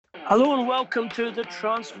Hello and welcome to the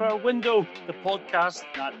Transfer Window, the podcast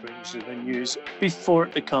that brings you the news before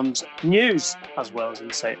it becomes news, as well as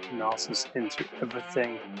insight and analysis into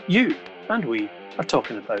everything you and we are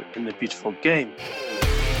talking about in the beautiful game.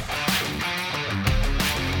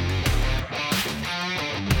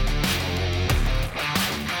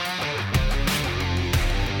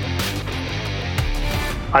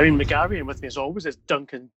 I'm Ian McGarry, and with me as always is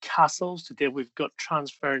Duncan Castles. Today we've got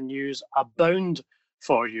transfer news abound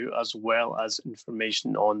for you, as well as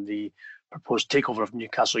information on the proposed takeover of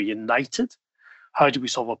Newcastle United. How do we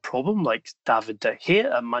solve a problem like David De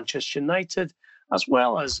Gea at Manchester United, as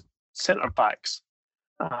well as centre-backs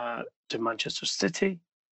to Manchester City?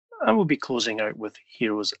 And we'll be closing out with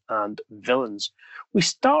heroes and villains. We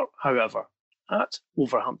start, however, at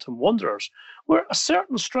Wolverhampton Wanderers, where a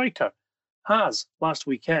certain striker has, last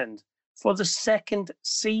weekend, for the second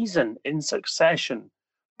season in succession,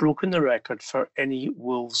 broken the record for any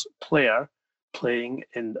Wolves player playing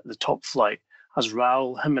in the top flight, as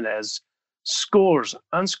Raul Jimenez scores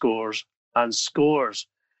and scores and scores.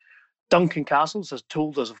 Duncan Castles has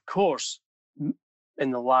told us, of course, in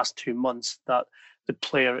the last 2 months that the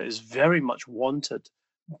player is very much wanted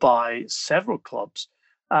by several clubs,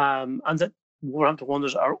 and that Wolverhampton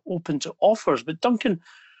Wanderers are open to offers. But Duncan,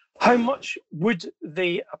 how much would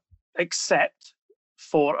they accept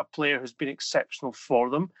for a player who's been exceptional for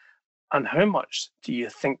them? And how much do you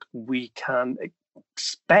think we can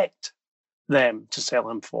expect them to sell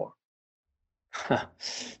him for?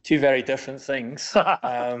 Two very different things.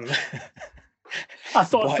 I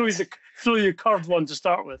thought I'd throw you a curved one to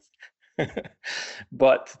start with.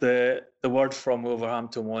 But the word from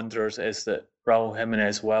Wolverhampton Wanderers is that Raul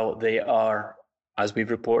Jimenez, while they are, as we've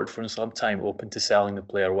reported for some time, open to selling the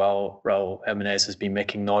player, while Raul Jimenez has been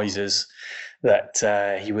making noises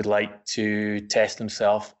that he would like to test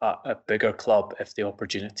himself at a bigger club if the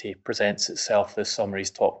opportunity presents itself this summer.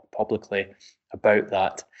 He's talked publicly about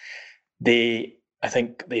that. I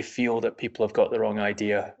think they feel that people have got the wrong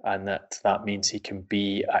idea, and that means he can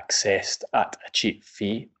be accessed at a cheap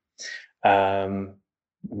fee.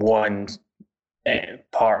 One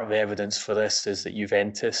part of evidence for this is that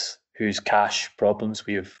Juventus, whose cash problems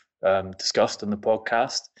we have discussed on the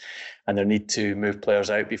podcast, and their need to move players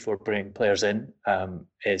out before bringing players in,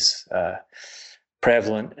 is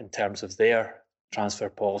prevalent in terms of their transfer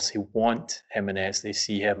policy. Want Jimenez, they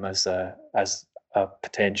see him as a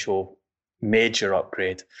potential major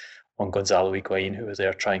upgrade on Gonzalo Higuain, who is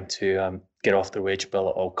there trying to get off their wage bill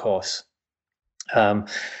at all costs.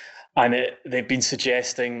 And they've been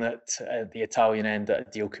suggesting that the Italian end, that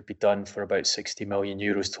a deal could be done for about 60 million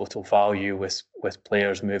euros total value, with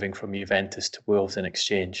players moving from Juventus to Wolves in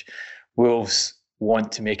exchange. Wolves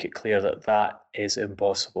want to make it clear that that is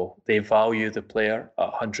impossible. They value the player at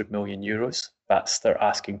 100 million euros. That's their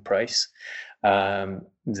asking price.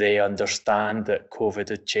 They understand that COVID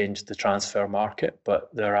had changed the transfer market, but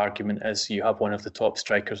their argument is you have one of the top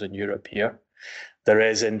strikers in Europe here. There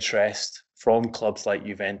is interest from clubs like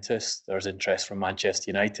Juventus. There's interest from Manchester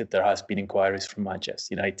United. There has been inquiries from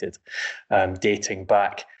Manchester United dating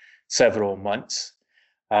back several months.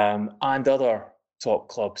 And other top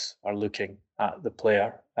clubs are looking at the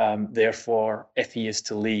player. Therefore, if he is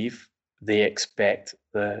to leave, they expect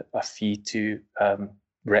a fee to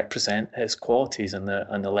represent his qualities and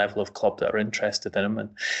the level of club that are interested in him.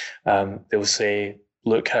 And they'll say,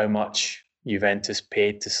 look how much Juventus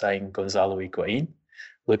paid to sign Gonzalo Higuain.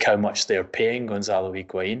 Look how much they're paying Gonzalo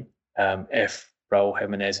Higuain. If Raul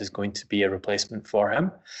Jimenez is going to be a replacement for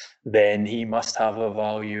him, then he must have a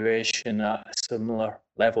valuation at a similar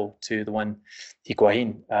level to the one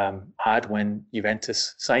Higuain had when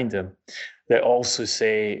Juventus signed him. They also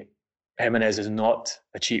say Jimenez is not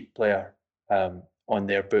a cheap player on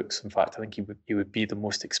their books. In fact, I think he would be the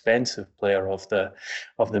most expensive player of the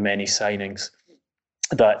many signings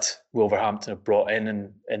that Wolverhampton have brought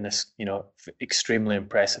in this, extremely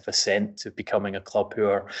impressive ascent to becoming a club who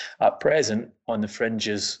are at present on the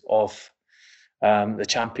fringes of the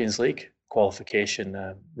Champions League qualification.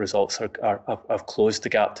 Results have closed the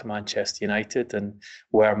gap to Manchester United, and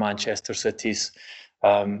where Manchester City's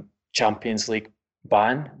Champions League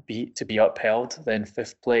ban to be upheld, then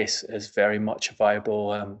fifth place is very much a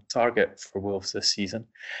viable target for Wolves this season.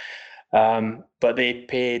 But they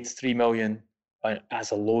paid 3 million as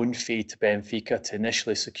a loan fee to Benfica to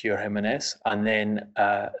initially secure Jimenez, and then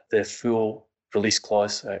the full release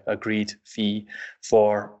clause agreed fee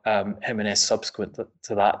for Jimenez subsequent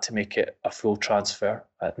to that to make it a full transfer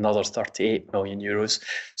at another 38 million euros.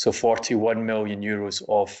 So 41 million euros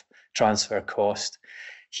of transfer cost.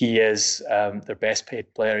 He is their best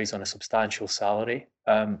paid player. He's on a substantial salary.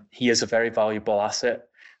 He is a very valuable asset.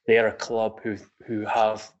 They are a club who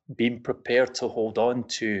have been prepared to hold on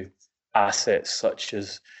to assets such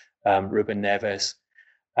as Ruben Neves,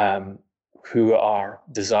 who are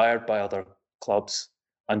desired by other clubs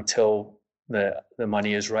until the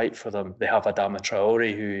money is right for them. They have Adama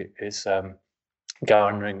Traore, who is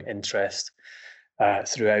garnering interest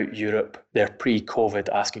throughout Europe. Their pre-COVID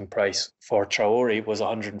asking price for Traore was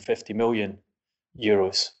 150 million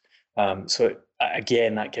euros. So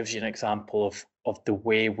again, that gives you an example of the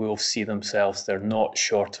way Wolves see themselves. They're not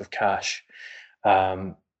short of cash.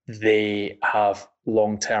 They have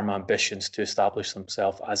long-term ambitions to establish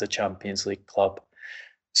themselves as a Champions League club.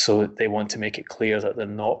 So they want to make it clear that they're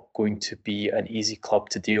not going to be an easy club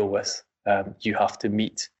to deal with. You have to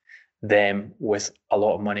meet them with a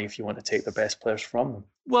lot of money if you want to take the best players from them.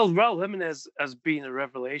 Well, Raul Jimenez has been a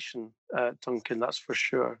revelation, Duncan, that's for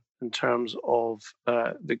sure, in terms of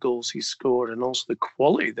the goals he's scored and also the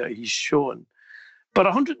quality that he's shown. But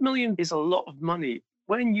 100 million is a lot of money.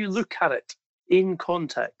 When you look at it in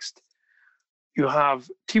context, you have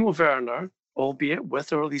Timo Werner, albeit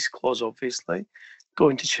with a release clause, obviously,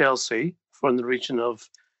 going to Chelsea for in the region of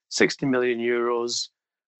 60 million euros,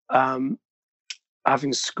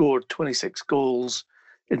 having scored 26 goals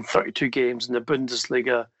in 32 games in the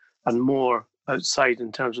Bundesliga and more outside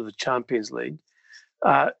in terms of the Champions League.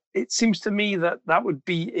 It seems to me that that would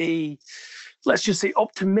be a, let's just say,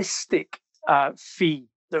 optimistic fee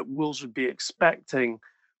that Wolves would be expecting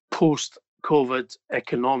post-COVID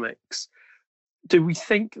economics. Do we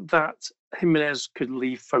think that Jimenez could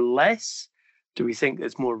leave for less? Do we think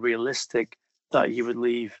it's more realistic that he would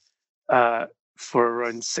leave for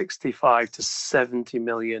around 65 to 70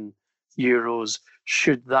 million euros?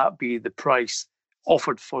 Should that be the price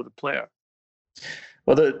offered for the player?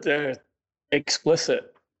 Well, the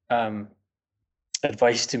explicit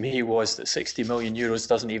advice to me was that 60 million euros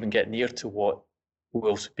doesn't even get near to what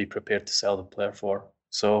Wolves would be prepared to sell the player for.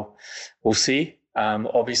 So we'll see.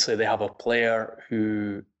 Obviously, they have a player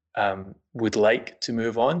who would like to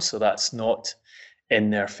move on, so that's not in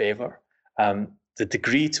their favour. The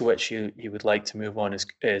degree to which he would like to move on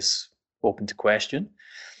is open to question.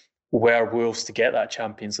 Were Wolves to get that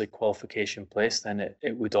Champions League qualification place, then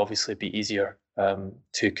it would obviously be easier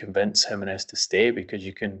to convince Jimenez to stay, because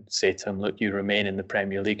you can say to him, look, you remain in the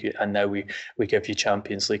Premier League and now we give you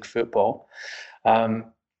Champions League football.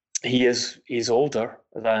 He's older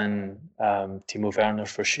than Timo Werner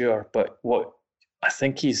for sure, but what I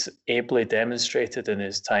think he's ably demonstrated in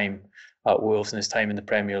his time at Wolves and his time in the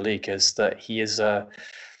Premier League is that he is a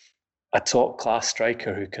top-class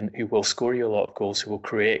striker who will score you a lot of goals, who will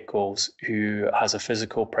create goals, who has a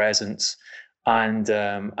physical presence and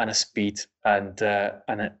a speed and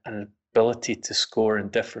an ability to score in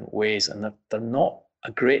different ways. And there are not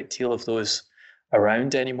a great deal of those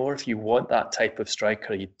around anymore. If you want that type of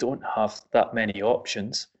striker, you don't have that many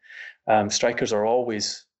options. Strikers are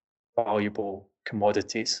always valuable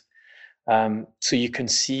commodities. So you can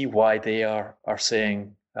see why they are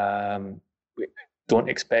saying, don't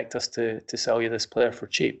expect us to sell you this player for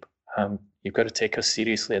cheap. You've got to take us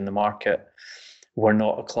seriously in the market. We're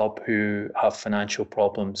not a club who have financial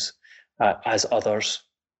problems, as others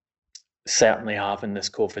certainly have in this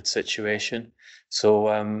COVID situation.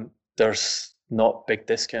 So there's not big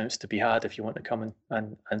discounts to be had if you want to come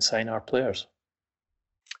and sign our players.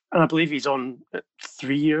 And I believe he's on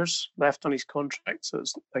 3 years left on his contract. So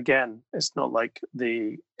it's not like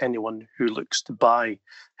anyone who looks to buy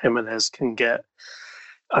Jimenez can get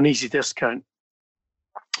an easy discount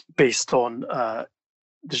based on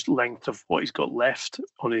the length of what he's got left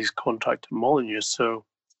on his contract at Molineux. So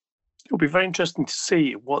it'll be very interesting to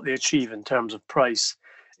see what they achieve in terms of price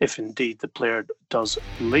if indeed the player does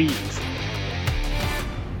leave.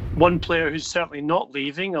 One player who's certainly not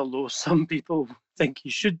leaving, although some people think he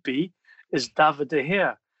should be, is David De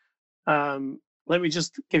Gea. Let me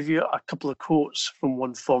just give you a couple of quotes from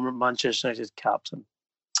one former Manchester United captain.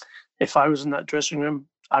 If I was in that dressing room,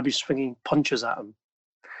 I'd be swinging punches at him.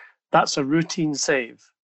 That's a routine save.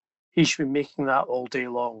 He should be making that all day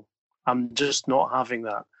long. I'm just not having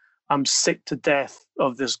that. I'm sick to death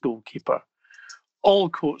of this goalkeeper. All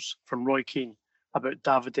quotes from Roy Keane about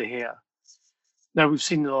David De Gea. Now, we've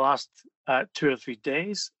seen in the last 2 or 3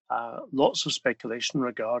 days lots of speculation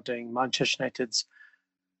regarding Manchester United's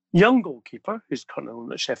young goalkeeper, who's currently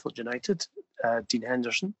on at Sheffield United, Dean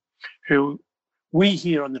Henderson, who we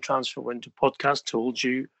here on the Transfer Window podcast told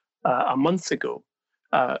you a month ago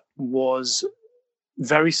was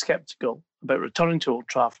very sceptical about returning to Old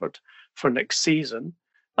Trafford for next season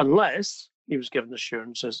unless he was given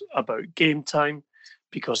assurances about game time,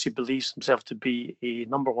 because he believes himself to be a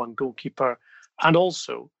number one goalkeeper and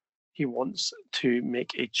also he wants to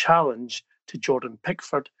make a challenge to Jordan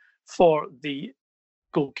Pickford for the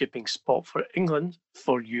goalkeeping spot for England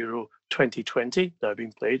for Euro 2020, now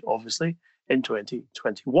being played, obviously, in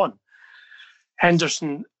 2021.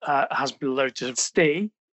 Henderson has been allowed to stay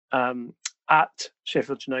at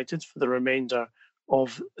Sheffield United for the remainder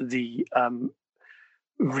of the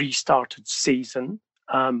restarted season,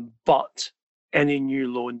 but any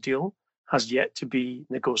new loan deal has yet to be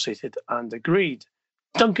negotiated and agreed.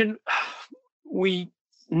 Duncan, we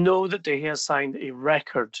know that De Gea signed a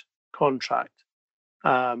record contract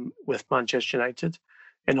with Manchester United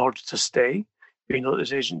in order to stay. We know that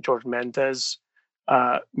his agent, George Mendes,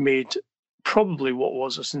 made probably what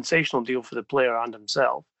was a sensational deal for the player and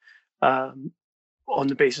himself on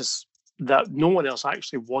the basis that no one else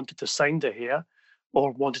actually wanted to sign De Gea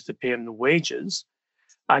or wanted to pay him the wages.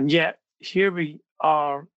 And yet here we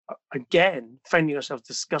are again finding ourselves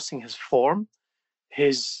discussing his form,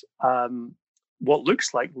 his what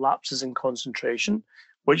looks like lapses in concentration,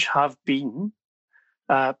 which have been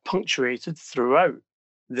punctuated throughout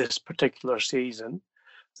this particular season.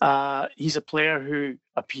 He's a player who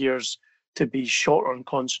appears to be short on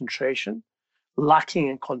concentration, lacking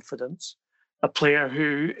in confidence, a player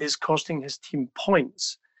who is costing his team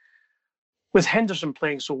points. With Henderson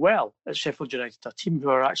playing so well at Sheffield United, a team who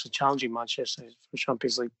are actually challenging Manchester United for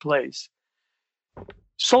Champions League place,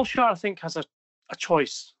 Solskjaer, I think, has a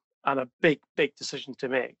choice and a big decision to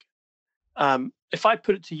make. If I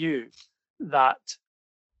put it to you that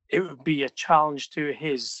it would be a challenge to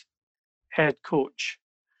his head coach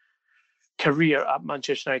career at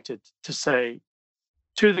Manchester United to say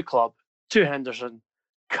to the club, to Henderson,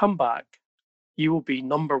 come back, you will be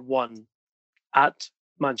number one at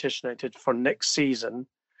Manchester United for next season,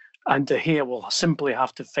 and De Gea will simply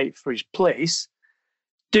have to fight for his place.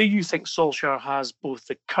 Do you think Solskjaer has both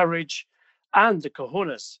the courage and the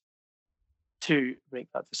cojones to make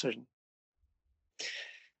that decision?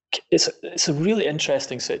 It's a really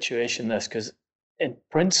interesting situation, this, because in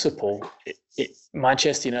principle,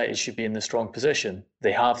 Manchester United should be in the strong position.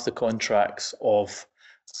 They have the contracts of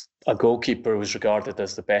a goalkeeper who was regarded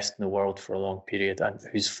as the best in the world for a long period and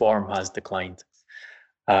whose form has declined.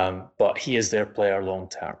 But he is their player long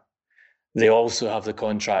term. They also have the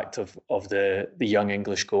contract of the young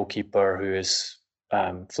English goalkeeper who is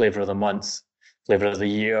flavour of the month, flavour of the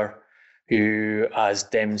year, who has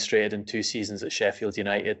demonstrated in 2 seasons at Sheffield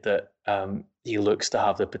United that he looks to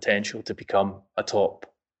have the potential to become a top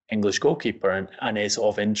English goalkeeper and is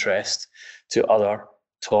of interest to other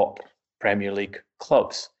top Premier League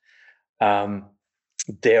clubs.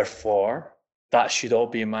 Therefore, that should all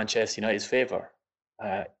be in Manchester United's favour.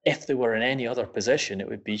 If they were in any other position, it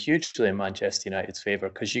would be hugely in Manchester United's favour,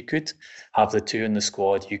 because you could have the two in the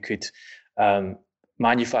squad. You could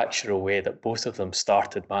manufacture a way that both of them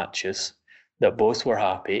started matches, that both were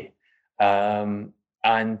happy,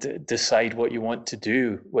 and decide what you want to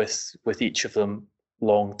do with each of them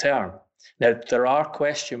long term. Now, there are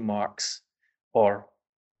question marks, or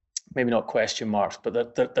maybe not question marks,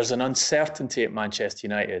 but there's an uncertainty at Manchester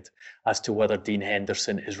United as to whether Dean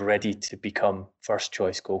Henderson is ready to become first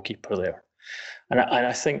choice goalkeeper there. And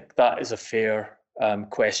I think that is a fair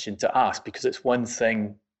question to ask, because it's one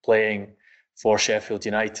thing playing for Sheffield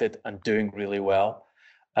United and doing really well.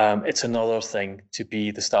 It's another thing to be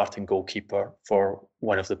the starting goalkeeper for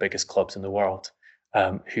one of the biggest clubs in the world,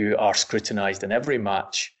 who are scrutinised in every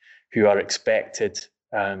match, who are expected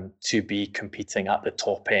to be competing at the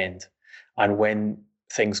top end. And when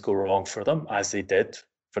things go wrong for them, as they did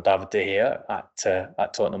for David De Gea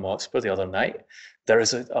at Tottenham Hotspur the other night, there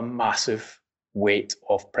is a massive weight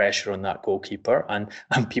of pressure on that goalkeeper, and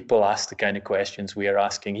people ask the kind of questions we are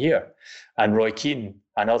asking here. And Roy Keane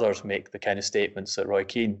and others make the kind of statements that Roy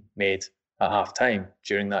Keane made at half-time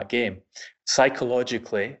during that game.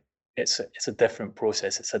 Psychologically, it's a different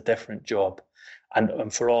process, it's a different job.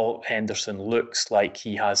 And for all Henderson looks like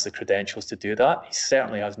he has the credentials to do that, he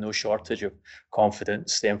certainly has no shortage of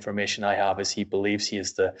confidence. The information I have is he believes he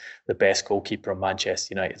is the best goalkeeper in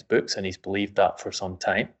Manchester United's books, and he's believed that for some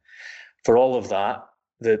time. For all of that,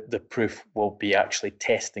 the proof will be actually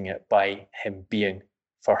testing it by him being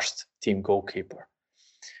first team goalkeeper.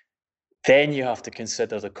 Then you have to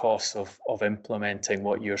consider the costs of implementing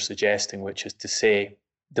what you're suggesting, which is to say,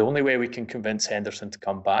 the only way we can convince Henderson to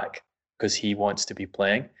come back, because he wants to be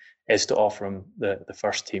playing, is to offer him the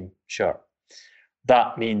first team shirt.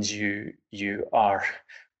 That means you are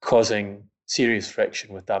causing serious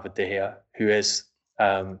friction with David De Gea, who is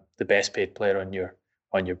the best paid player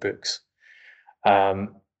on your books.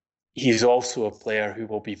 He's also a player who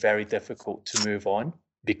will be very difficult to move on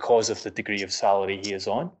because of the degree of salary he is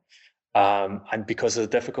on. And because of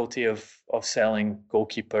the difficulty of selling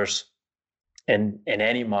goalkeepers in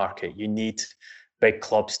any market, you need big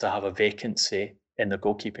clubs to have a vacancy in the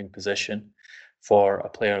goalkeeping position for a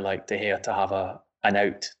player like De Gea to have an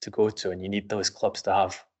out to go to, and you need those clubs to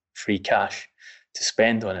have free cash to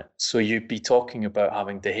spend on it. So you'd be talking about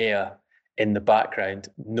having De Gea in the background,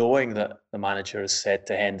 knowing that the manager has said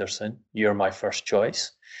to Henderson, "You're my first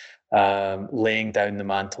choice," laying down the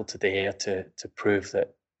mantle to De Gea to prove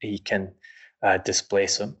that he can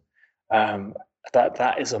displace him.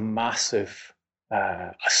 That is a massive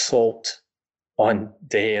assault on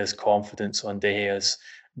De Gea's confidence, on De Gea's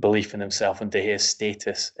belief in himself, on De Gea's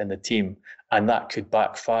status in the team, and that could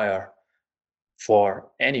backfire for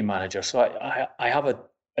any manager. So I have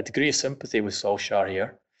a degree of sympathy with Solskjaer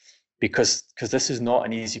here, because this is not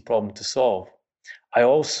an easy problem to solve. I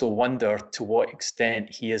also wonder to what extent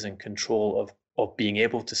he is in control of being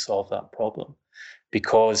able to solve that problem,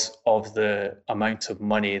 because of the amount of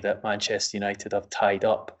money that Manchester United have tied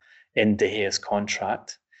up in De Gea's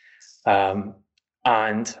contract.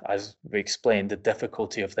 And as we explained, the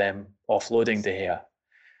difficulty of them offloading De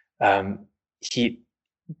Gea.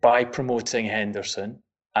 By promoting Henderson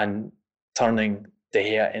and turning De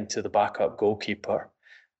Gea into the backup goalkeeper,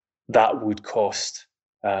 that would cost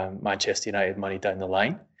Manchester United money down the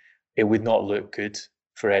line. It would not look good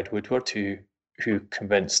for Ed Woodward, who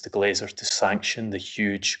convinced the Glazers to sanction the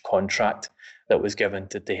huge contract that was given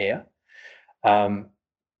to De Gea.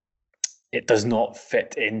 It does not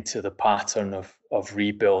fit into the pattern of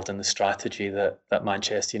rebuild and the strategy that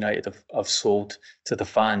Manchester United have sold to the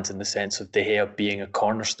fans, in the sense of De Gea being a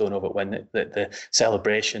cornerstone of it, when the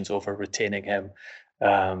celebrations over retaining him,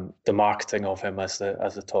 the marketing of him as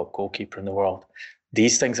the top goalkeeper in the world.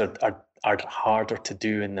 These things are harder to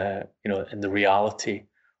do in the reality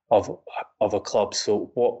of a club.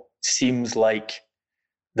 So what seems like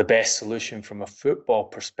the best solution from a football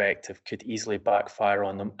perspective could easily backfire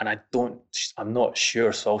on them. And I'm not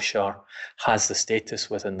sure Solskjaer has the status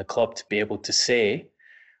within the club to be able to say,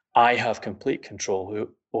 I have complete control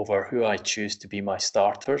over who I choose to be my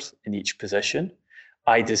starters in each position.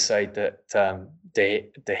 I decide that De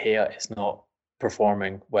Gea is not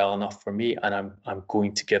performing well enough for me, and I'm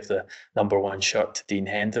going to give the number one shirt to Dean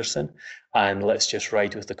Henderson, and let's just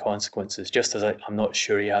ride with the consequences. Just as I'm not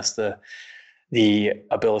sure he has the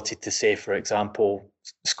ability to say, for example,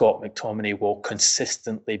 Scott McTominay will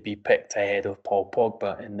consistently be picked ahead of Paul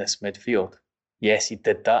Pogba in this midfield. Yes, he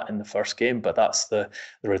did that in the first game, but that's the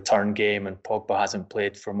return game, and Pogba hasn't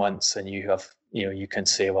played for months, and you can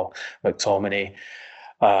say, well, McTominay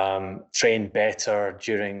trained better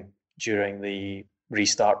during the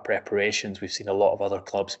restart preparations. We've seen a lot of other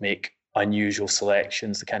clubs make unusual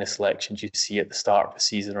selections, the kind of selections you see at the start of the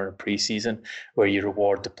season or in pre-season, where you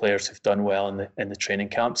reward the players who've done well in the training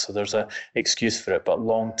camp. So there's an excuse for it. But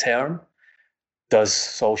long term, does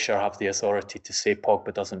Solskjaer have the authority to say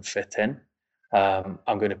Pogba doesn't fit in? I'm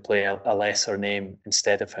going to play a lesser name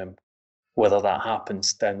instead of him, whether that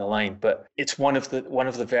happens down the line. But it's one of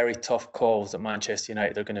the very tough calls that Manchester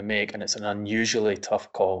United are going to make, and it's an unusually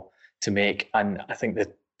tough call to make. And I think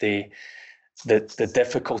that the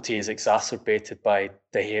difficulty is exacerbated by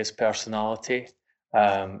De Gea's personality.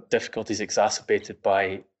 Difficulty is exacerbated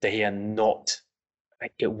by De Gea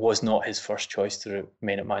it was not his first choice to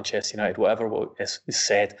remain at Manchester United. Whatever is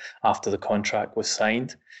said after the contract was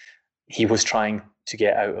signed, he was trying to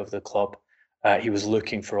get out of the club. He was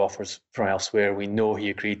looking for offers from elsewhere. We know he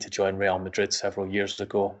agreed to join Real Madrid several years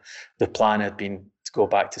ago. The plan had been to go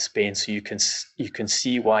back to Spain. So you can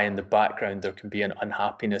see why in the background there can be an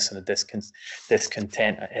unhappiness and a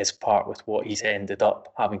discontent at his part with what he's ended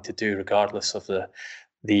up having to do, regardless of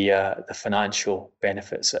the financial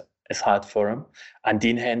benefits it's had for him. And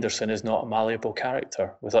Dean Henderson is not a malleable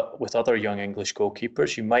character. With other young English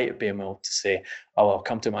goalkeepers, you might be able to say, oh, I'll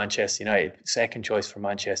come to Manchester United. Second choice for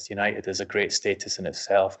Manchester United is a great status in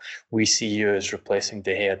itself. We see you as replacing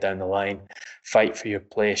De Gea down the line. Fight for your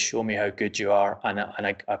place. Show me how good you are. And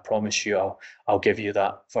I promise you, I'll give you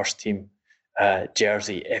that first team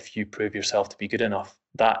jersey if you prove yourself to be good enough.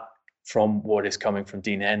 That, from what is coming from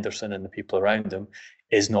Dean Henderson and the people around him,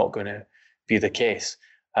 is not going to be the case.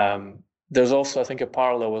 There's also, I think, a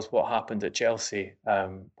parallel with what happened at Chelsea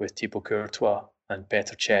with Thibaut Courtois and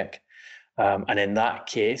Petr Cech. And in that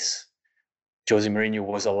case, Jose Mourinho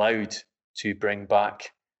was allowed to bring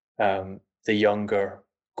back the younger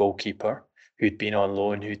goalkeeper who'd been on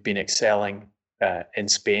loan, who'd been excelling in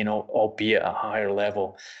Spain, albeit at a higher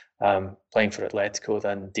level, playing for Atletico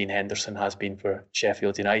than Dean Henderson has been for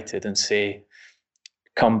Sheffield United, and say,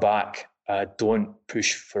 come back, don't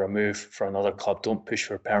push for a move for another club. Don't push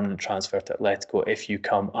for a permanent transfer to Atletico. If you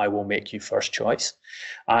come, I will make you first choice.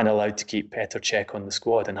 And allowed to keep Petr Cech on the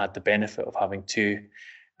squad and had the benefit of having two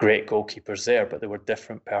great goalkeepers there, but they were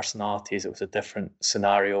different personalities. It was a different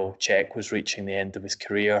scenario. Cech was reaching the end of his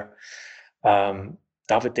career.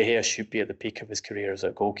 David De Gea should be at the peak of his career as a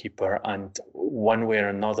goalkeeper, and one way or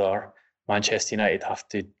another, Manchester United have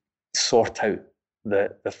to sort out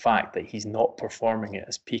the fact that he's not performing at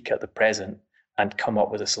his peak at the present and come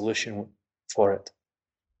up with a solution for it.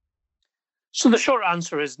 So the short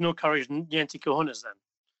answer is no courage, niente cojones then.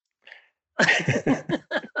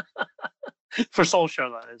 For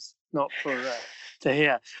Solskjaer, that is, not for De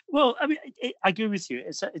Gea. Well, I mean, I agree with you.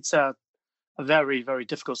 It's a very, very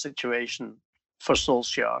difficult situation for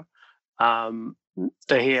Solskjaer. De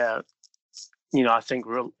Gea, I think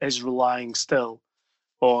is relying still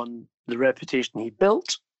on the reputation he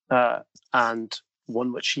built and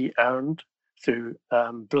one which he earned through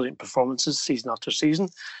brilliant performances season after season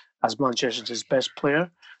as Manchester's best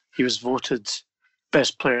player. He was voted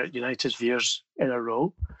best player at United for years in a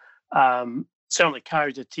row. Certainly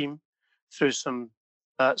carried the team through some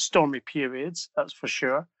stormy periods, that's for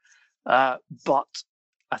sure. But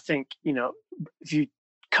I think, if you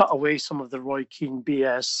cut away some of the Roy Keane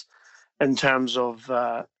BS in terms of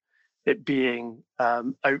it being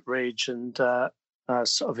outrage and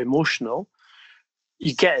sort of emotional,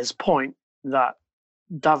 you get his point that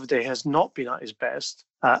Davide has not been at his best,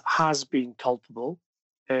 has been culpable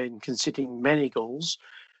in conceding many goals,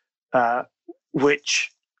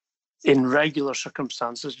 which in regular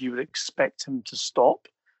circumstances you would expect him to stop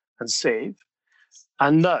and save.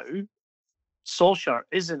 And now Solskjaer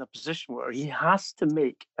is in a position where he has to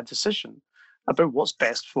make a decision about what's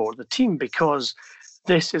best for the team, because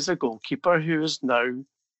this is a goalkeeper who is now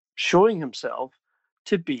showing himself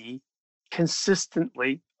to be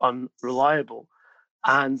consistently unreliable.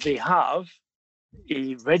 And they have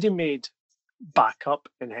a ready-made backup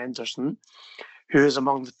in Henderson, who is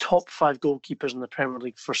among the top 5 goalkeepers in the Premier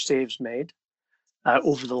League for saves made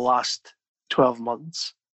over the last 12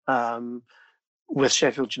 months with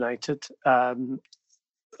Sheffield United,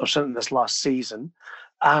 or certainly this last season.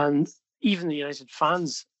 And even the United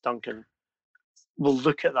fans, Duncan, will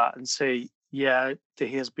look at that and say, yeah,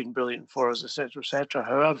 De Gea's been brilliant for us, etc., etc.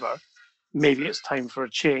 However, maybe it's time for a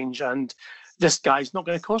change. And this guy's not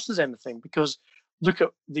going to cost us anything, because look at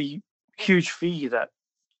the huge fee that,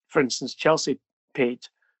 for instance, Chelsea paid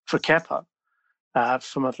for Kepa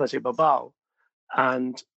from Athletic Bilbao.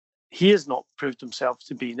 And he has not proved himself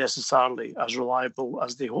to be necessarily as reliable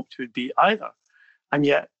as they hoped he would be either. And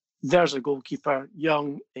yet there's a goalkeeper,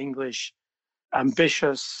 young, English,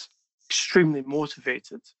 ambitious, extremely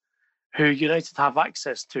motivated, who United have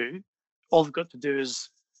access to. All they've got to do is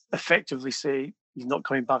effectively say he's not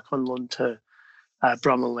coming back on loan to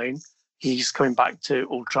Bramall Lane. He's coming back to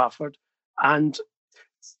Old Trafford. And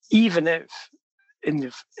even if in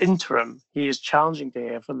the interim he is challenging De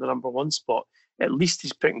Gea for the number 1 spot, at least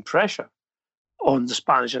he's putting pressure on the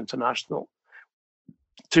Spanish international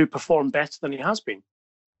to perform better than he has been.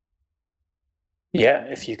 Yeah,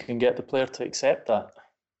 if you can get the player to accept that.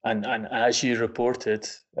 And as you reported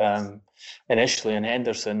initially in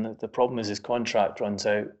Henderson, the problem is his contract runs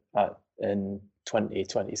out in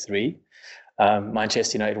 2023.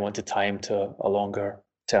 Manchester United want to tie him to a longer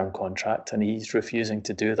term contract, and he's refusing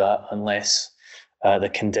to do that unless the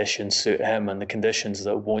conditions suit him, and the conditions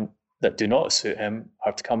that do not suit him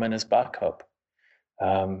are to come in as backup.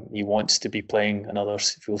 He wants to be playing another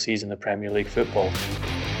full season of Premier League football.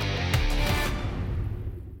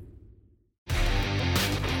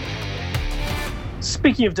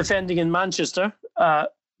 Speaking of defending in Manchester,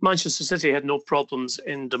 Manchester City had no problems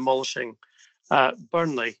in demolishing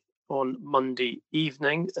Burnley on Monday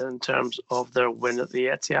evening in terms of their win at the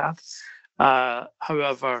Etihad.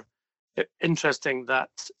 However, interesting that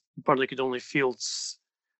Burnley could only field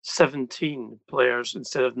 17 players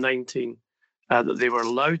instead of 19 that they were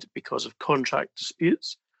allowed because of contract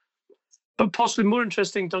disputes. But possibly more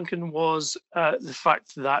interesting, Duncan, was the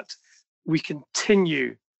fact that we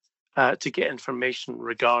continue to get information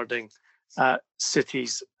regarding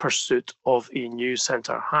City's pursuit of a new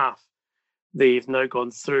centre-half. They've now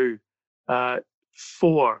gone through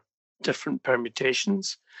 4 different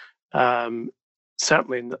permutations,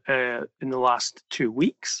 certainly in the last 2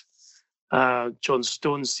 weeks. John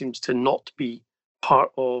Stones seems to not be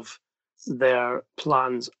part of their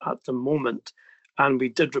plans at the moment. And we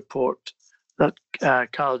did report that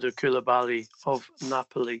Koulibaly of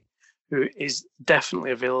Napoli, who is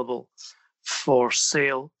definitely available for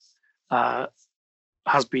sale,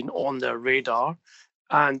 has been on their radar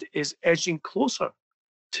and is edging closer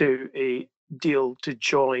to a deal to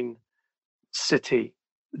join City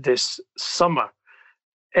this summer.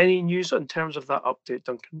 Any news in terms of that update,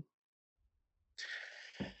 Duncan?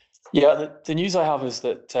 Yeah, the news I have is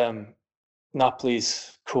that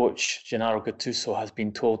Napoli's coach, Gennaro Gattuso, has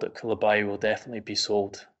been told that Koulibaly will definitely be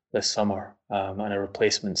sold this summer, and a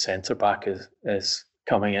replacement centre-back is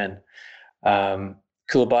coming in.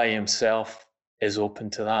 Koulibaly himself is open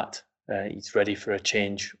to that. He's ready for a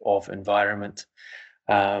change of environment,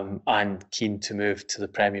 and keen to move to the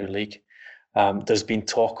Premier League. There's been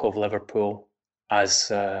talk of Liverpool as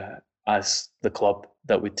the club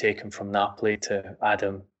that would take him from Napoli to add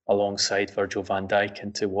him alongside Virgil van Dijk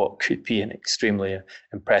into what could be an extremely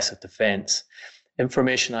impressive defence.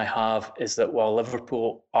 Information I have is that while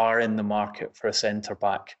Liverpool are in the market for a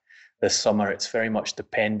centre-back this summer, it's very much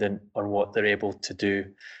dependent on what they're able to do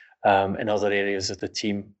in other areas of the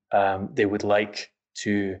team. They would like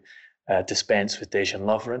to dispense with Dejan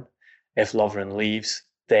Lovren. If Lovren leaves,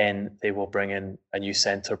 then they will bring in a new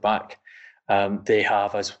centre-back. They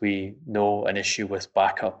have, as we know, an issue with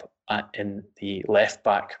backup in the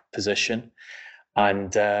left-back position.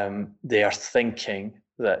 And they are thinking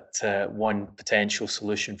that one potential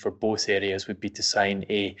solution for both areas would be to sign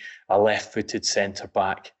a left-footed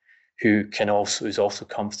centre-back who is also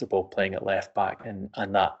comfortable playing at left-back,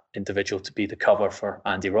 and that individual to be the cover for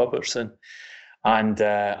Andy Robertson, and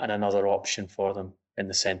another option for them in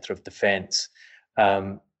the centre of defence.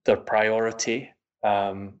 Their priority,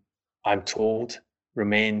 I'm told,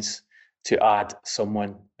 remains to add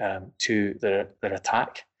someone to their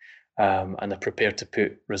attack, and they're prepared to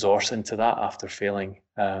put resource into that after failing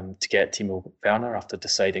to get Timo Werner, after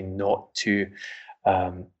deciding not to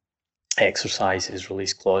exercise his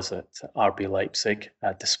release clause at RB Leipzig,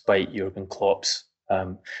 despite Jurgen Klopp's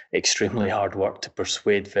extremely hard work to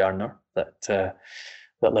persuade Werner that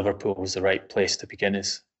Liverpool was the right place to begin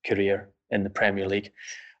his career in the Premier League.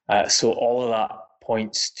 So all of that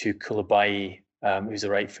points to Koulibaly, who's a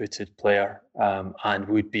right-footed player, and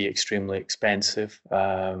would be extremely expensive.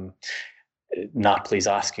 Napoli's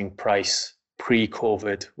asking price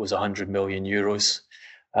pre-COVID was 100 million euros.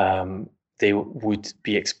 They would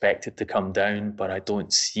be expected to come down, but I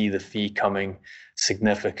don't see the fee coming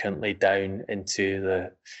significantly down into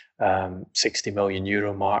the 60 million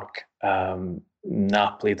euro mark.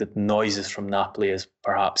 Napoli, the noises from Napoli is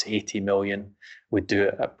perhaps 80 million would do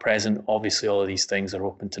it at present. Obviously, all of these things are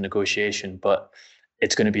open to negotiation, but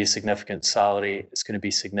it's going to be a significant salary. It's going to be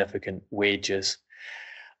significant wages.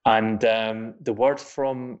 And the word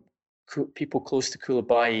from people close to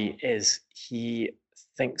Koulibaly is he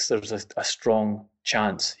thinks there's a strong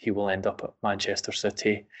chance he will end up at Manchester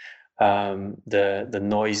City. The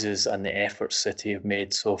noises and the efforts City have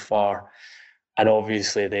made so far, and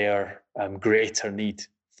obviously their greater need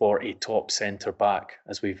for a top centre-back,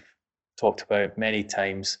 as we've talked about many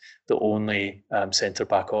times. The only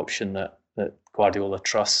centre-back option that Guardiola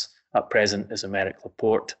trusts at present is Aymeric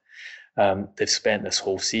Laporte. They've spent this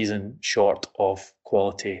whole season short of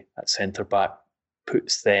quality at centre-back,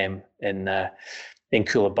 puts them in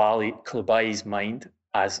Koulibaly's mind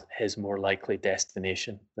as his more likely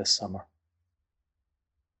destination this summer.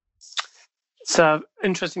 It's an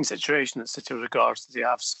interesting situation that City regards that they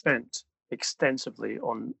have spent extensively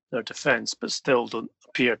on their defence, but still don't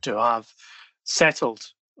appear to have settled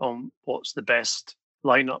on what's the best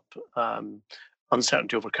lineup.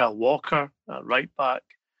 Uncertainty over Kyle Walker, right back,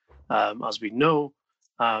 as we know.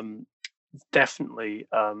 Definitely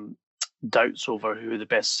doubts over who the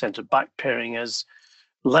best centre-back pairing is.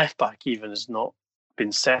 Left-back even has not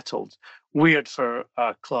been settled. Weird for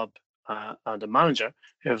a club and a manager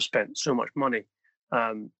who have spent so much money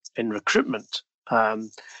in recruitment.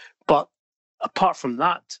 But apart from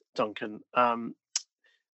that, Duncan,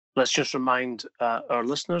 let's just remind our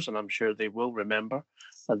listeners, and I'm sure they will remember,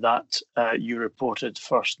 that you reported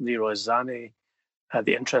first Leroy Sané,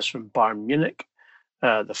 the interest from Bayern Munich,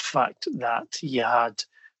 the fact that he had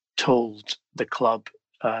told the club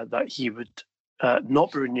that he would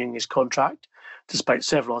not be renewing his contract, despite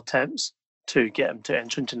several attempts to get him to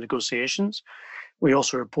enter into negotiations. We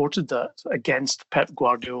also reported that, against Pep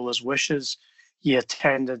Guardiola's wishes, he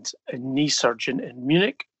attended a knee surgeon in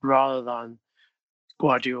Munich rather than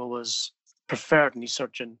Guardiola's preferred knee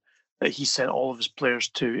surgeon that he sent all of his players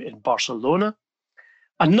to in Barcelona.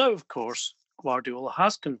 And now, of course, Guardiola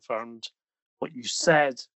has confirmed what you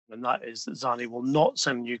said, and that is that Sané will not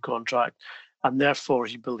sign a new contract, and therefore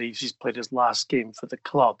he believes he's played his last game for the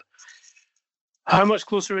club. How much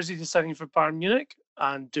closer is he to signing for Bayern Munich?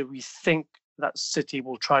 And do we think that City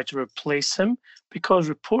will try to replace him? Because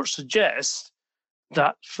reports suggest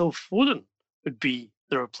that Phil Foden would be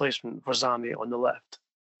the replacement for Sané on the left.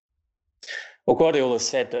 Well, Guardiola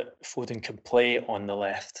said that Foden can play on the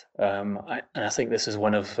left, and I think this is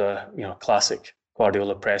one of classic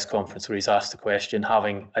Guardiola press conference where he's asked the question,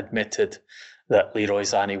 having admitted that Leroy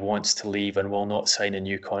Sané wants to leave and will not sign a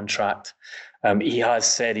new contract. He has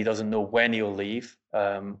said he doesn't know when he'll leave.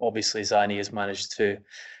 Obviously, Sané has managed to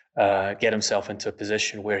get himself into a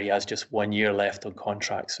position where he has just 1 year left on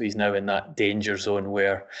contract, so he's now in that danger zone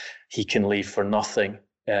where he can leave for nothing.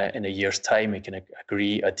 In a year's time, he can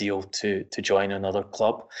agree a deal to join another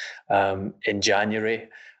club in January,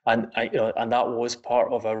 and that was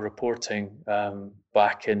part of our reporting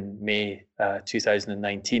back in May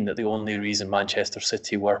 2019, that the only reason Manchester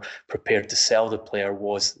City were prepared to sell the player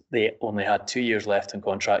was they only had 2 years left in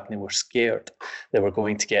contract, and they were scared they were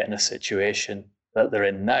going to get in a situation that they're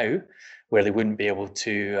in now, where they wouldn't be able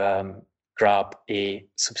to grab a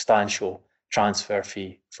substantial transfer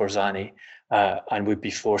fee for Sané. And would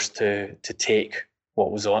be forced to take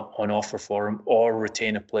what was on offer for him, or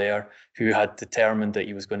retain a player who had determined that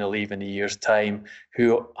he was going to leave in a year's time,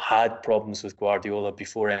 who had problems with Guardiola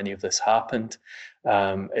before any of this happened.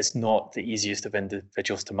 It's not the easiest of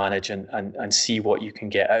individuals to manage and see what you can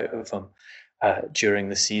get out of him during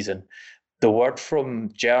the season. The word from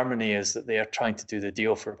Germany is that they are trying to do the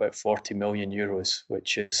deal for about 40 million euros,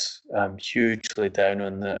 which is hugely down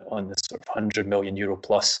on the sort of 100 million euro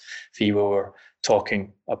plus fee we were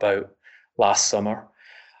talking about last summer.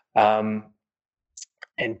 And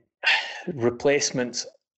replacements,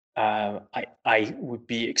 I would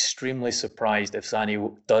be extremely surprised if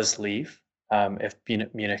Sané does leave, if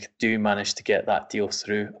Munich do manage to get that deal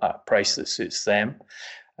through at a price that suits them.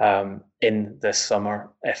 In this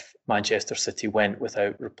summer, if Manchester City went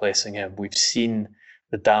without replacing him. We've seen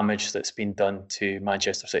the damage that's been done to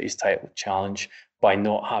Manchester City's title challenge by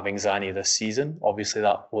not having Sané this season. Obviously,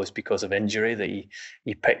 that was because of injury that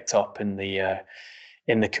he picked up in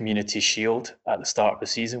the Community Shield at the start of the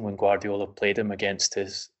season when Guardiola played him against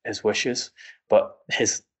his wishes. But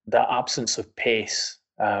the absence of pace,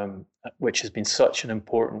 which has been such an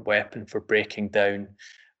important weapon for breaking down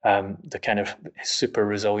the kind of super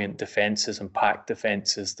resilient defences and packed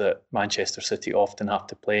defences that Manchester City often have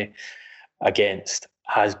to play against,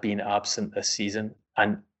 has been absent this season.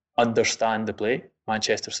 And understandably,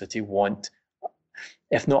 Manchester City want,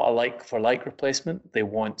 if not a like-for-like replacement, they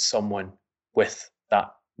want someone with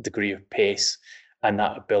that degree of pace and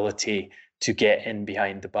that ability to get in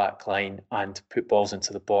behind the back line and put balls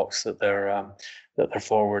into the box that their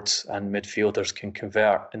forwards and midfielders can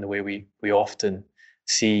convert in the way we often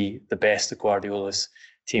see the best of Guardiola's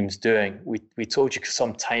teams doing. We told you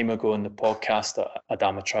some time ago in the podcast that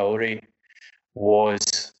Adama Traore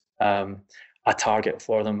was a target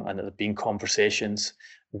for them, and there have been conversations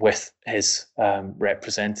with his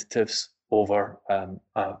representatives over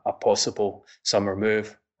a possible summer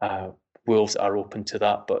move. Wolves are open to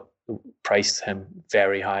that, but priced him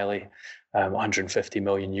very highly. 150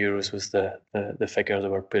 million euros was the figure they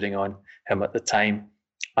were putting on him at the time.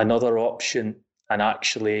 Another option, and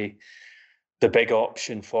actually the big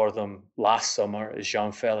option for them last summer, is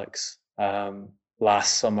Jean-Felix.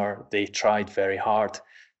 Last summer, they tried very hard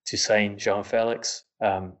to sign Jean-Felix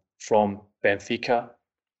from Benfica.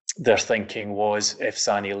 Their thinking was, if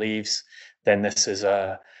Sané leaves, then this is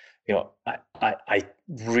a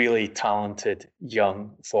really talented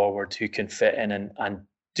young forward who can fit in and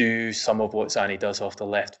do some of what Sané does off the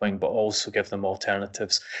left wing, but also give them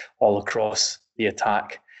alternatives all across the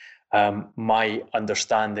attack. My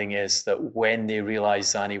understanding is that when they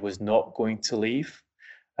realised Sané was not going to leave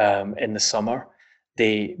in the summer,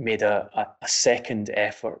 they made a second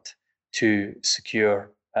effort to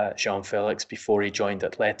secure Jean-Felix before he joined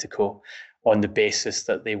Atletico, on the basis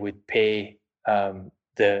that they would pay a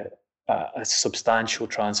substantial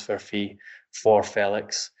transfer fee for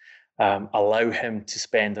Felix, allow him to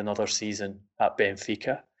spend another season at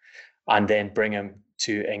Benfica, and then bring him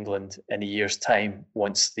to England in a year's time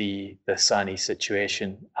once the Sané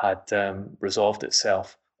situation had resolved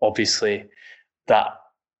itself. Obviously, that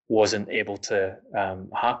wasn't able to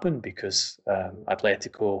happen because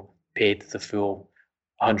Atletico paid the full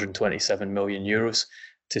 127 million euros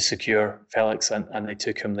to secure Felix, and they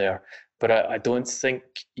took him there. But I don't think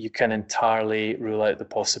you can entirely rule out the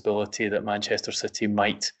possibility that Manchester City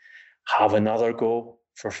might have another go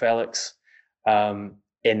for Felix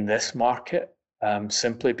in this market,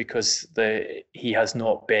 simply because he has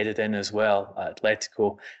not bedded in as well at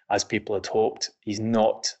Atletico as people had hoped. He's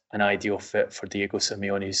not an ideal fit for Diego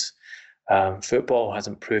Simeone's football,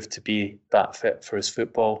 hasn't proved to be that fit for his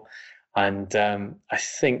football. And I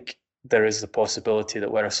think there is the possibility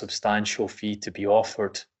that were a substantial fee to be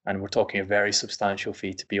offered, and we're talking a very substantial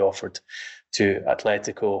fee to be offered to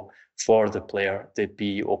Atletico for the player, they'd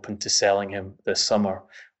be open to selling him this summer.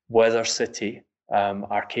 Whether City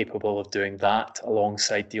are capable of doing that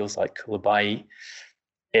alongside deals like Koulibaly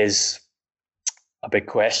is a big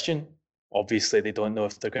question. Obviously, they don't know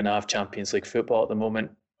if they're going to have Champions League football at the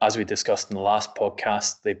moment. As we discussed in the last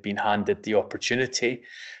podcast, they've been handed the opportunity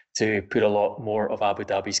to put a lot more of Abu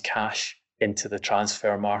Dhabi's cash into the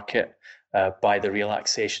transfer market by the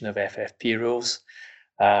relaxation of FFP rules.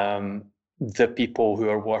 The people who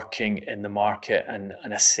are working in the market and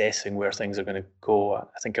assessing where things are going to go,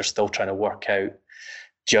 I think are still trying to work out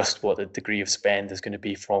just what the degree of spend is going to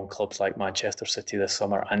be from clubs like Manchester City this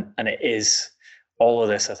summer. And it is, all of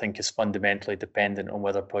this, I think, is fundamentally dependent on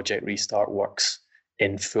whether Project Restart works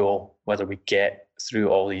in full, whether we get through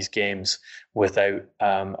all these games without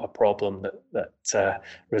a problem that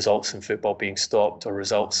results in football being stopped, or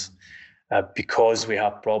results because we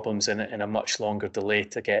have problems in a much longer delay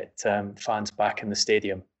to get fans back in the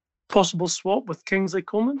stadium. Possible swap with Kingsley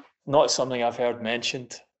Coman? Not something I've heard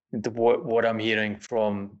mentioned. What I'm hearing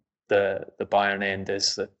from the Bayern end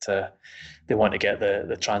is that they want to get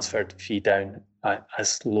the transfer fee down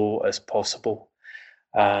as low as possible.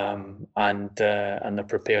 And they're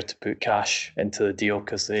prepared to put cash into the deal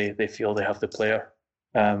because they feel they have the player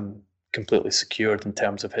completely secured in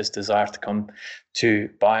terms of his desire to come to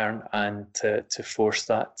Bayern and to force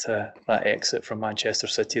that exit from Manchester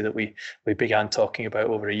City that we began talking about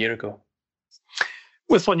over a year ago.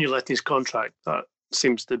 With Onyeletin's contract, that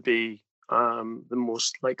seems to be the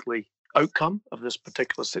most likely outcome of this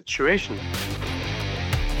particular situation.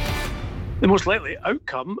 The most likely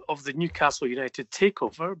outcome of the Newcastle United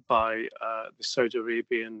takeover by the Saudi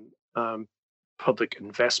Arabian Public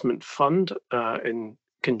Investment Fund in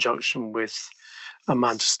conjunction with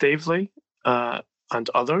Amanda Staveley and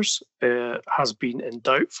others has been in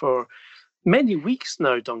doubt for many weeks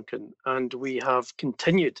now, Duncan, and we have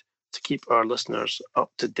continued to keep our listeners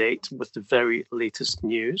up to date with the very latest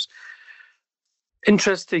news.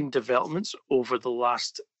 Interesting developments over the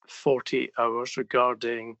last 48 hours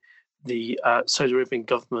regarding the Saudi Arabian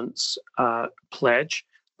government's pledge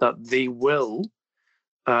that they will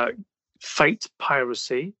fight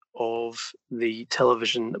piracy of the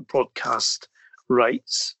television broadcast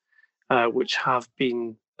rights, which have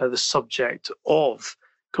been the subject of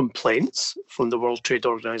complaints from the World Trade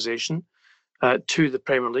Organization to the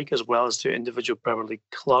Premier League, as well as to individual Premier League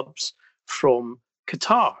clubs from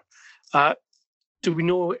Qatar. Do we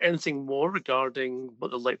know anything more regarding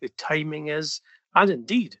what the likely timing is, and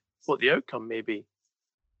indeed what the outcome may be?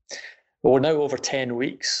 Well, we're now over 10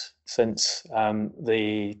 weeks since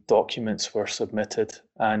the documents were submitted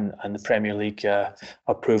and the Premier League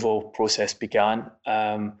approval process began.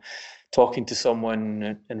 Talking to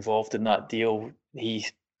someone involved in that deal, he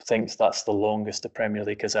thinks that's the longest the Premier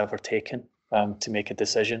League has ever taken to make a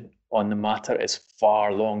decision on the matter. It's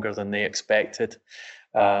far longer than they expected.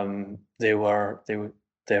 Their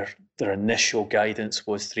initial guidance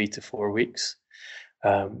was 3 to 4 weeks.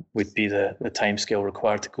 Would be the timescale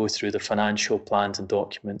required to go through the financial plans and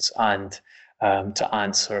documents and to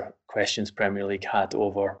answer questions Premier League had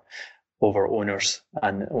over owners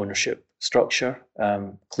and ownership structure.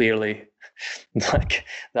 Clearly,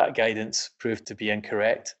 that guidance proved to be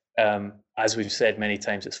incorrect. As we've said many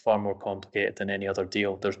times, it's far more complicated than any other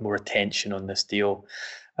deal. There's more attention on this deal.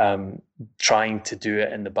 Trying to do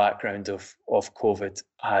it in the background of COVID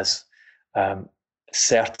has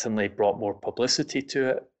certainly brought more publicity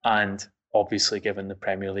to it, and obviously given the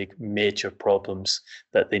Premier League major problems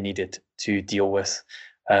that they needed to deal with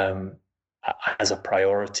as a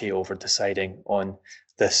priority over deciding on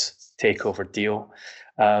this takeover deal.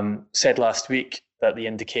 Said last week that the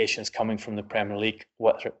indications coming from the Premier League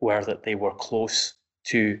were that they were close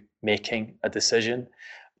to making a decision.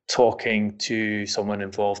 Talking to someone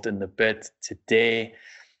involved in the bid today,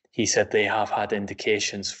 he said they have had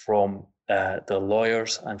indications from the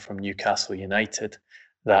lawyers and from Newcastle United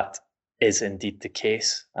that is indeed the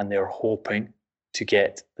case, and they're hoping to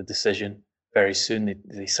get the decision very soon.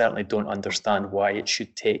 They certainly don't understand why it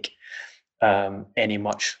should take any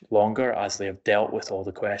much longer, as they have dealt with all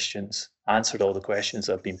the questions, answered all the questions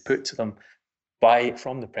that have been put to them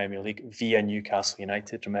from the Premier League via Newcastle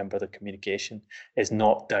United. Remember, the communication is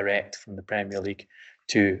not direct from the Premier League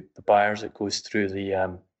to the buyers; it goes through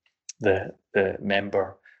the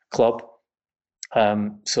member club.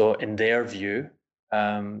 So, in their view,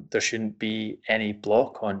 there shouldn't be any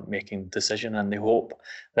block on making the decision, and they hope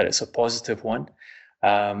that it's a positive one.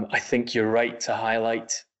 I think you're right to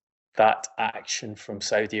highlight that action from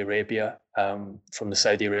Saudi Arabia, from the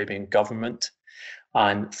Saudi Arabian government,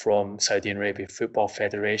 and from Saudi Arabia Football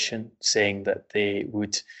Federation, saying that they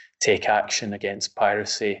would take action against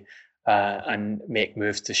piracy and make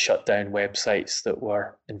moves to shut down websites that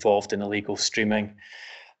were involved in illegal streaming.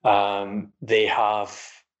 They have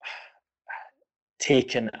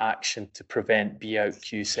taken action to prevent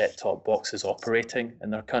BOutQ set-top boxes operating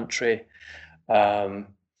in their country.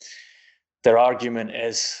 Their argument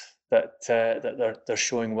is that they're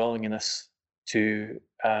showing willingness to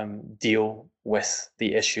deal with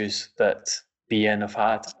the issues that BN have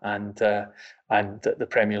had and that the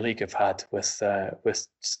Premier League have had with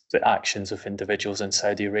the actions of individuals in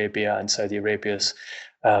Saudi Arabia and Saudi Arabia's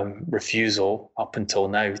refusal up until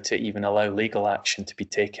now to even allow legal action to be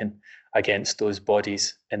taken against those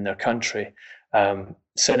bodies in their country.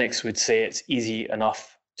 Cynics would say it's easy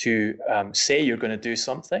enough to say you're going to do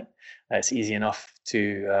something. It's easy enough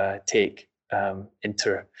to take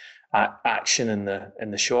action in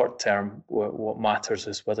the short term. What matters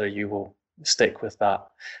is whether you will stick with that,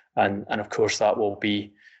 and of course that will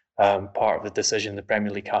be part of the decision the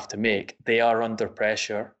Premier League have to make. They are under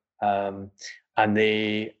pressure, and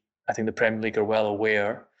I think the Premier League are well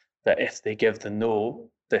aware that if they give the no,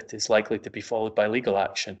 that is likely to be followed by legal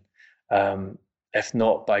action, if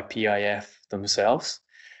not by PIF themselves,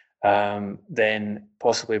 then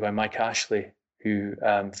possibly by Mike Ashley, who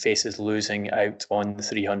faces losing out on the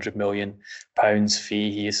 £300 million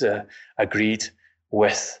fee. He's agreed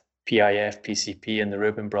with PIF, PCP and the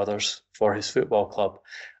Reuben brothers for his football club.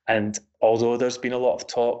 And although there's been a lot of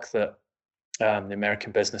talk that the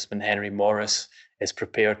American businessman Henry Morris is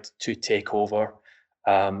prepared to take over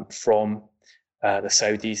from the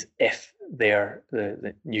Saudis if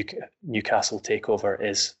the Newcastle takeover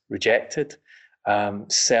is rejected,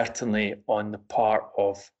 certainly on the part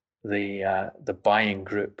of the buying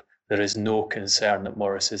group, there is no concern that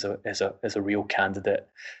Morris is a real candidate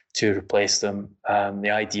to replace them. The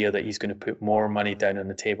idea that he's going to put more money down on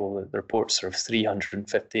the table, the reports are of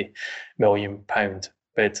 £350 million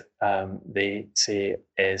bid, they say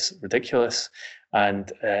is ridiculous.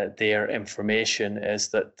 And their information is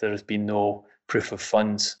that there has been no proof of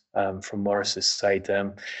funds from Morris's side.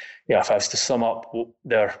 If I was to sum up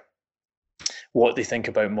what they think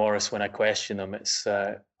about Morris when I question them, it's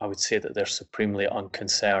I would say that they're supremely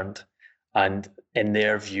unconcerned, and in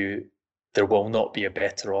their view, there will not be a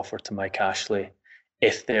better offer to Mike Ashley.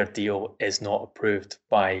 If their deal is not approved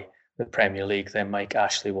by the Premier League, then Mike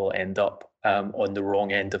Ashley will end up on the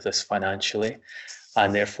wrong end of this financially,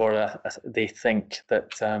 and therefore they think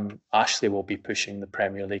that Ashley will be pushing the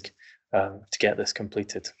Premier League to get this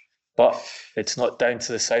completed. But it's not down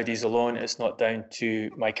to the Saudis alone. It's not down to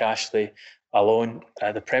Mike Ashley alone.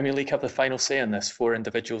 The Premier League have the final say in this. 4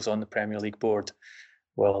 individuals on the Premier League board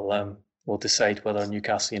will decide whether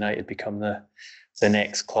Newcastle United become the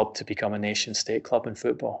next club to become a nation-state club in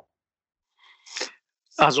football.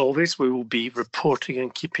 As always, we will be reporting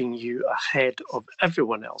and keeping you ahead of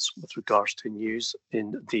everyone else with regards to news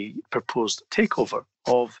in the proposed takeover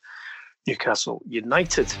of Newcastle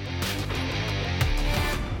United.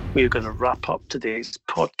 We're going to wrap up today's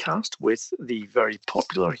podcast with the very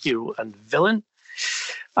popular hero and villain.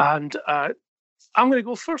 And I'm going to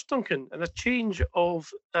go first, Duncan. In a change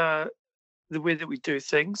of the way that we do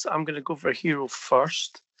things, I'm going to go for a hero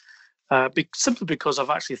first, simply because I've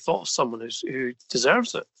actually thought of someone who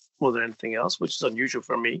deserves it more than anything else, which is unusual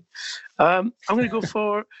for me. I'm going to go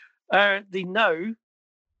for the now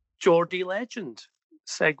Geordie legend,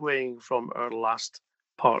 segueing from our last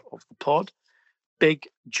part of the pod. Big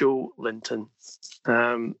Joe Linton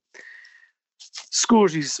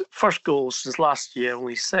scores his first goal since last year,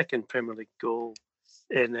 only second Premier League goal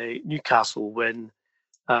in a Newcastle win.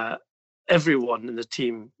 Everyone in the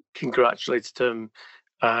team congratulated him.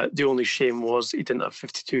 The only shame was he didn't have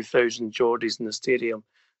 52,000 Geordies in the stadium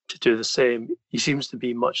to do the same. He seems to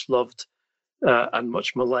be much loved and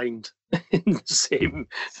much maligned in the same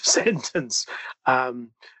sentence.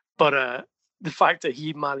 But the fact that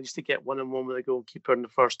he managed to get 1-on-1 with a goalkeeper in the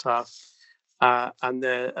first half and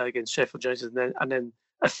then against Sheffield United and then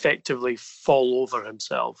effectively fall over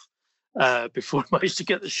himself before he managed to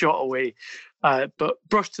get the shot away, but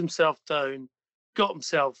brushed himself down, got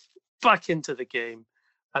himself back into the game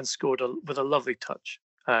and scored with a lovely touch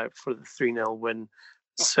for the 3-0 win.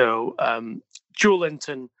 So, Joe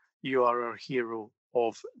Linton, you are our hero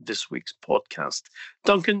of this week's podcast.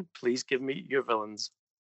 Duncan, please give me your villains.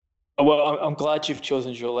 Well, I'm glad you've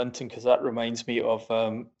chosen Joe Linton, because that reminds me of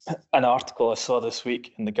an article I saw this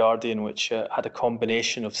week in The Guardian, which had a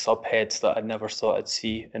combination of subheads that I never thought I'd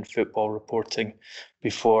see in football reporting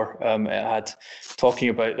before. It had talking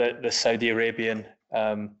about the Saudi Arabian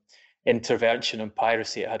intervention and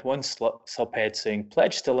piracy. It had one subhead saying,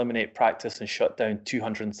 pledge to eliminate practice and shut down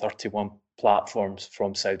 231 platforms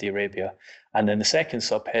from Saudi Arabia. And then the second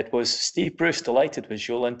subhead was Steve Bruce delighted with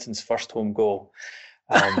Joe Linton's first home goal.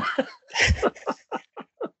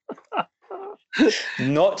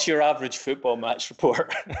 Not your average football match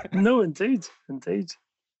report. No, indeed. It's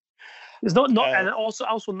not and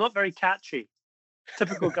also not very catchy.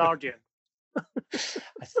 Typical Guardian.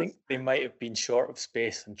 I think they might have been short of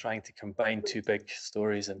space and trying to combine two big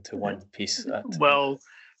stories into one piece. Well,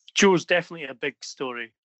 Joe's definitely a big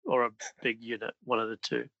story or a big unit, one of the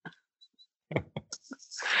two.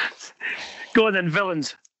 Go on then,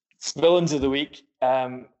 villains. Villains of the week.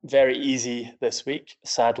 Very easy this week,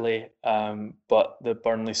 sadly. But the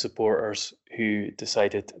Burnley supporters who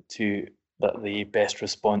decided that the best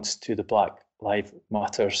response to the Black Lives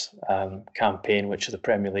Matters campaign, which the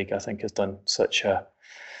Premier League I think has done such a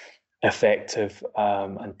effective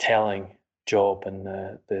and telling job, and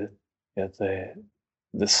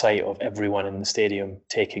the sight of everyone in the stadium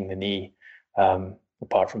taking the knee,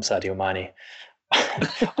 apart from Sadio Mane.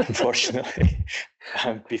 Unfortunately,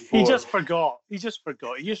 before he just forgot. He just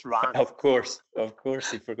ran. Of course,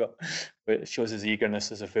 he forgot. But it shows his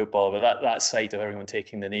eagerness as a footballer. But that sight of everyone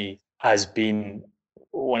taking the knee has been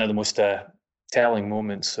one of the most telling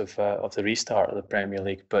moments of the restart of the Premier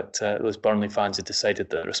League. But those Burnley fans had decided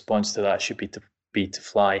that the response to that should be to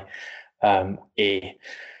fly a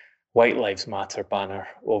White Lives Matter banner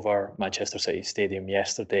over Manchester City Stadium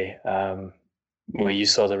yesterday. Where you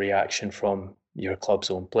saw the reaction from your club's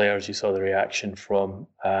own players, you saw the reaction from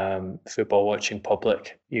the football watching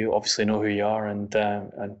public. You obviously know who you are and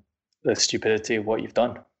the stupidity of what you've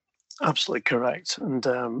done. Absolutely correct. And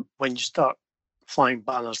when you start flying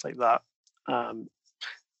banners like that,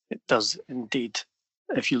 it does indeed,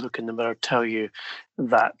 if you look in the mirror, tell you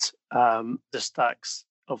that the stacks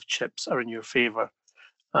of chips are in your favour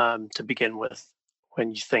to begin with,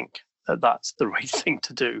 when you think that that's the right thing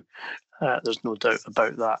to do. There's no doubt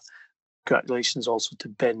about that. Congratulations also to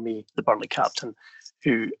Ben Mee, the Burnley captain,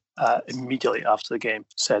 who immediately after the game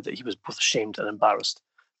said that he was both ashamed and embarrassed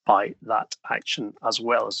by that action, as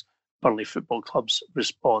well as Burnley Football Club's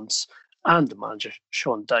response and the manager,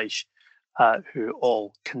 Sean Dyche, who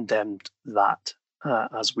all condemned that,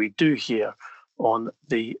 as we do here on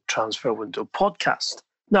the Transfer Window podcast.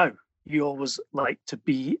 Now, you always like to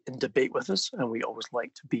be in debate with us, and we always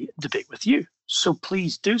like to be in debate with you. So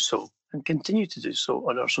please do so and continue to do so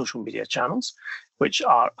on our social media channels, which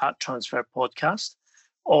are at Transfer Podcast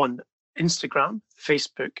on Instagram,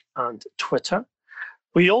 Facebook, and Twitter.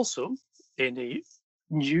 We also, in a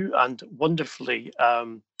new and wonderfully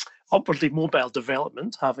upwardly mobile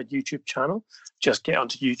development, have a YouTube channel. Just get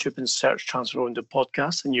onto YouTube and search Transfer Window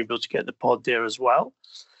Podcast, and you'll be able to get the pod there as well.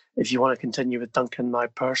 If you want to continue with Duncan and I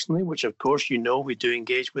personally, which of course you know we do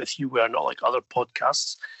engage with you, we are not like other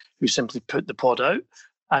podcasts who simply put the pod out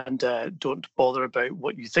and don't bother about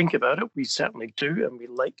what you think about it. We certainly do, and we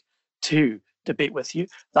like to debate with you.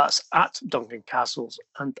 That's at Duncan Castles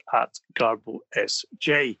and at Garbo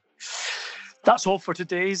SJ. That's all for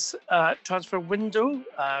today's transfer window.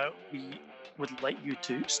 We would like you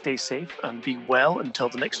to stay safe and be well until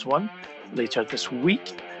the next one later this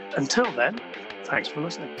week. Until then, thanks for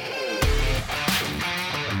listening.